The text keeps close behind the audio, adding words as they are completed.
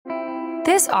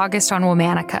This August on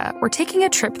Womanica, we're taking a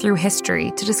trip through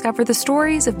history to discover the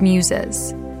stories of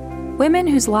Muses, women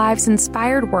whose lives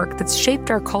inspired work that's shaped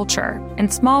our culture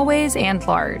in small ways and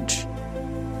large.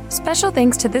 Special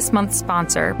thanks to this month's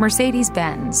sponsor,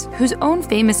 Mercedes-Benz, whose own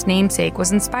famous namesake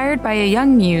was inspired by a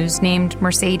young muse named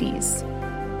Mercedes.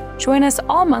 Join us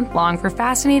all month long for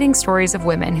fascinating stories of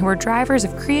women who are drivers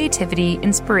of creativity,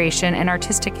 inspiration, and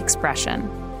artistic expression.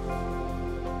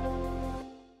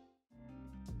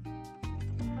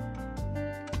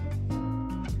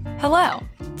 Hello.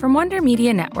 From Wonder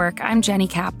Media Network, I'm Jenny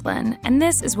Kaplan, and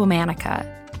this is Womanica.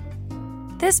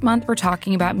 This month, we're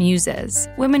talking about muses,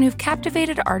 women who've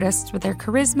captivated artists with their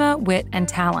charisma, wit, and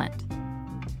talent.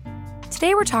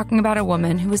 Today, we're talking about a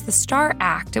woman who was the star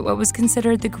act at what was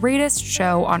considered the greatest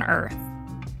show on Earth.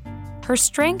 Her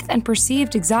strength and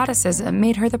perceived exoticism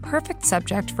made her the perfect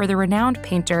subject for the renowned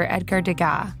painter Edgar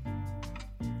Degas.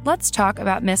 Let's talk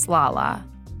about Miss Lala.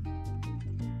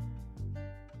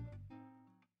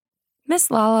 Miss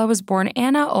Lala was born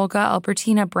Anna Olga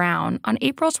Albertina Brown on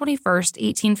April 21,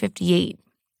 1858,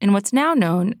 in what's now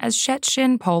known as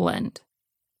Szczecin, Poland.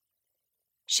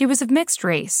 She was of mixed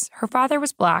race. Her father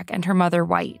was black and her mother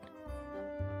white.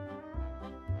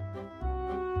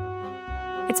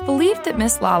 It's believed that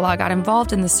Miss Lala got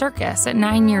involved in the circus at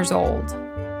 9 years old.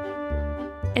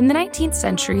 In the 19th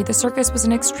century, the circus was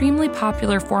an extremely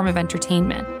popular form of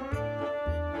entertainment.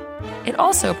 It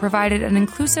also provided an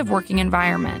inclusive working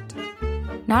environment.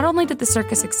 Not only did the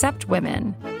circus accept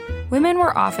women, women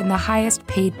were often the highest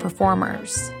paid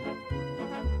performers.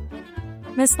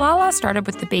 Miss Lala started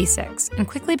with the basics and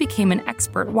quickly became an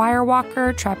expert wire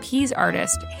walker, trapeze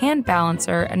artist, hand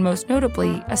balancer, and most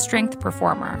notably, a strength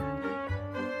performer.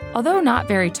 Although not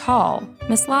very tall,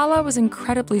 Miss Lala was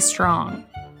incredibly strong.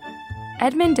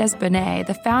 Edmond Desbonnet,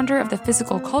 the founder of the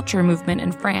physical culture movement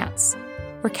in France,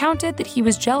 recounted that he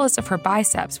was jealous of her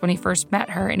biceps when he first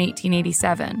met her in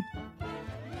 1887.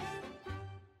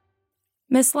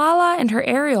 Miss Lala and her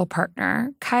aerial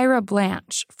partner, Kyra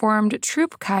Blanche, formed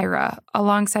Troupe Kyra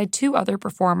alongside two other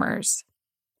performers.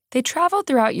 They traveled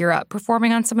throughout Europe,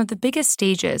 performing on some of the biggest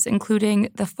stages, including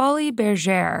the Folies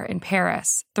Bergère in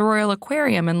Paris, the Royal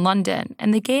Aquarium in London,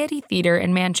 and the Gaiety Theatre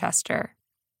in Manchester.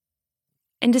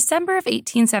 In December of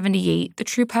 1878, the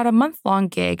troupe had a month-long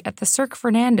gig at the Cirque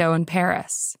Fernando in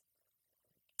Paris.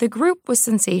 The group was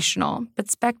sensational,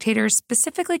 but spectators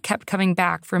specifically kept coming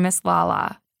back for Miss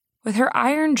Lala. With her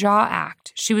iron jaw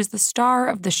act, she was the star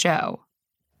of the show.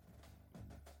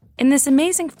 In this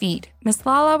amazing feat, Miss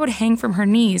Lala would hang from her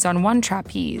knees on one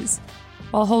trapeze,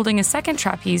 while holding a second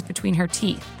trapeze between her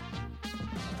teeth.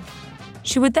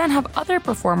 She would then have other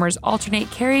performers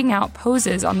alternate carrying out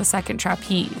poses on the second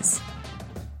trapeze.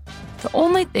 The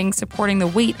only thing supporting the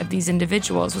weight of these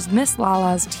individuals was Miss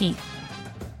Lala's teeth.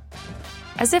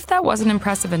 As if that wasn't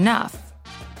impressive enough,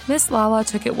 Miss Lala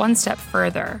took it one step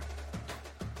further.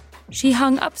 She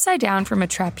hung upside down from a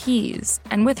trapeze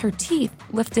and with her teeth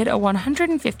lifted a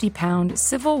 150-pound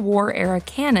Civil War-era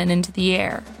cannon into the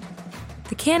air.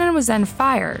 The cannon was then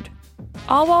fired,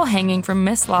 all while hanging from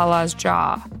Miss Lala's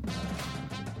jaw.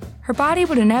 Her body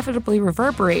would inevitably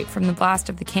reverberate from the blast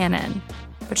of the cannon,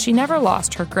 but she never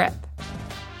lost her grip.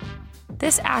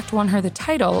 This act won her the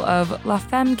title of La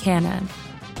Femme Cannon.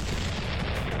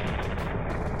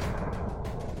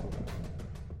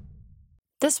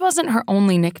 This wasn't her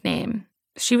only nickname.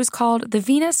 She was called the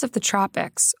Venus of the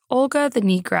Tropics, Olga the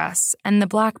Negress, and the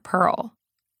Black Pearl.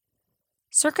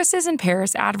 Circuses in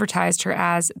Paris advertised her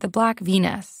as the Black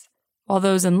Venus, while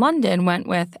those in London went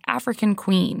with African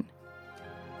Queen.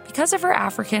 Because of her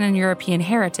African and European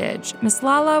heritage, Miss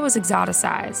Lala was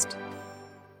exoticized.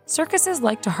 Circuses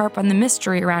liked to harp on the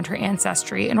mystery around her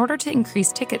ancestry in order to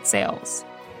increase ticket sales.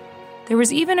 There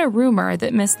was even a rumor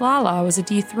that Miss Lala was a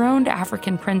dethroned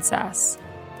African princess,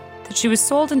 that she was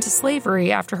sold into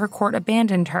slavery after her court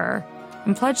abandoned her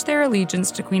and pledged their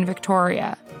allegiance to Queen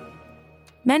Victoria.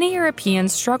 Many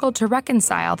Europeans struggled to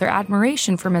reconcile their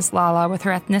admiration for Miss Lala with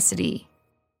her ethnicity.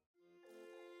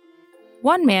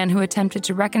 One man who attempted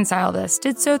to reconcile this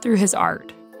did so through his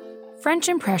art. French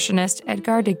Impressionist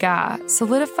Edgar Degas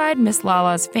solidified Miss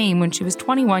Lala's fame when she was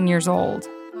 21 years old.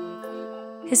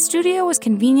 His studio was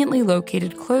conveniently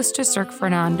located close to Cirque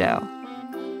Fernando.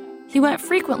 He went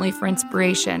frequently for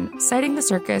inspiration, citing the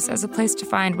circus as a place to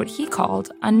find what he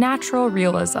called unnatural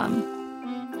realism.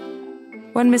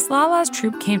 When Miss Lala's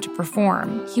troupe came to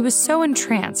perform, he was so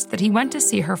entranced that he went to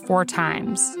see her 4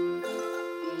 times.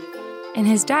 In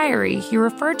his diary, he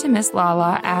referred to Miss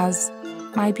Lala as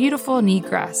 "my beautiful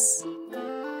negress."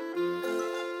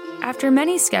 After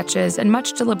many sketches and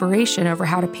much deliberation over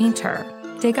how to paint her,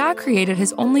 Degas created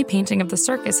his only painting of the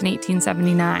circus in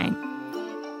 1879.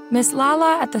 Miss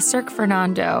Lala at the Cirque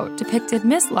Fernando depicted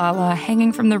Miss Lala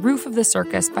hanging from the roof of the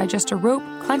circus by just a rope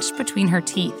clenched between her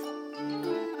teeth.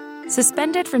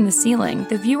 Suspended from the ceiling,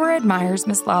 the viewer admires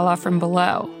Miss Lala from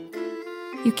below.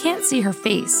 You can't see her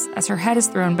face as her head is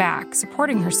thrown back,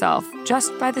 supporting herself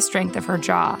just by the strength of her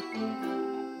jaw.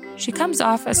 She comes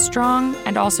off as strong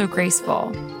and also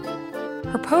graceful.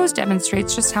 Her pose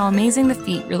demonstrates just how amazing the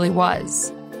feat really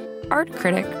was. Art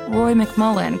critic Roy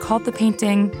McMullen called the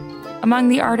painting among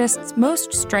the artist's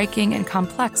most striking and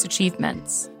complex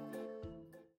achievements.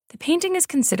 The painting is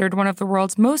considered one of the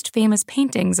world's most famous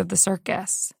paintings of the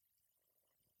circus,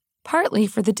 partly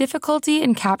for the difficulty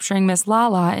in capturing Miss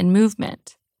Lala in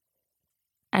movement,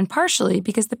 and partially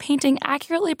because the painting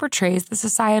accurately portrays the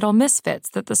societal misfits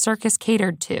that the circus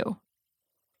catered to.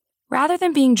 Rather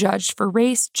than being judged for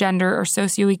race, gender, or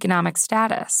socioeconomic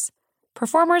status,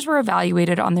 performers were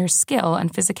evaluated on their skill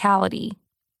and physicality.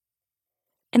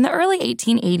 In the early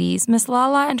 1880s, Miss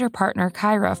Lala and her partner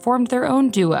Kyra formed their own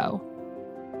duo.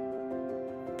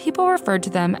 People referred to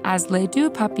them as les deux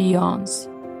papillons,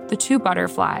 the two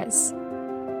butterflies.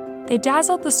 They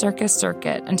dazzled the circus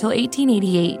circuit until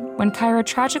 1888, when Kyra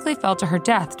tragically fell to her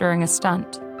death during a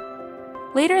stunt.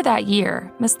 Later that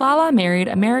year, Miss Lala married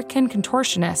American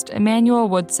contortionist Emanuel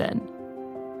Woodson.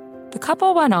 The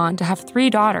couple went on to have 3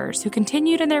 daughters who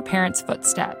continued in their parents'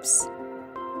 footsteps.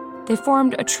 They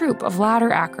formed a troupe of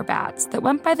ladder acrobats that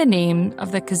went by the name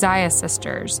of the Kazaya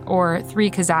Sisters, or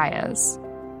 3 Kazayas.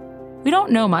 We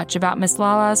don't know much about Miss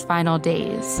Lala's final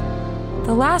days.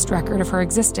 The last record of her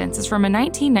existence is from a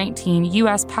 1919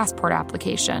 U.S. passport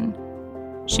application.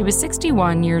 She was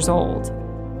 61 years old.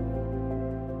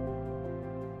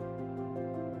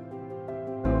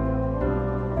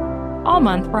 All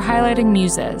month, we're highlighting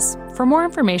Muses. For more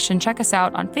information, check us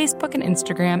out on Facebook and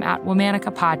Instagram at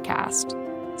Womanica Podcast.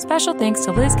 Special thanks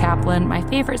to Liz Kaplan, my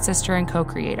favorite sister and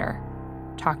co-creator.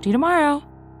 Talk to you tomorrow.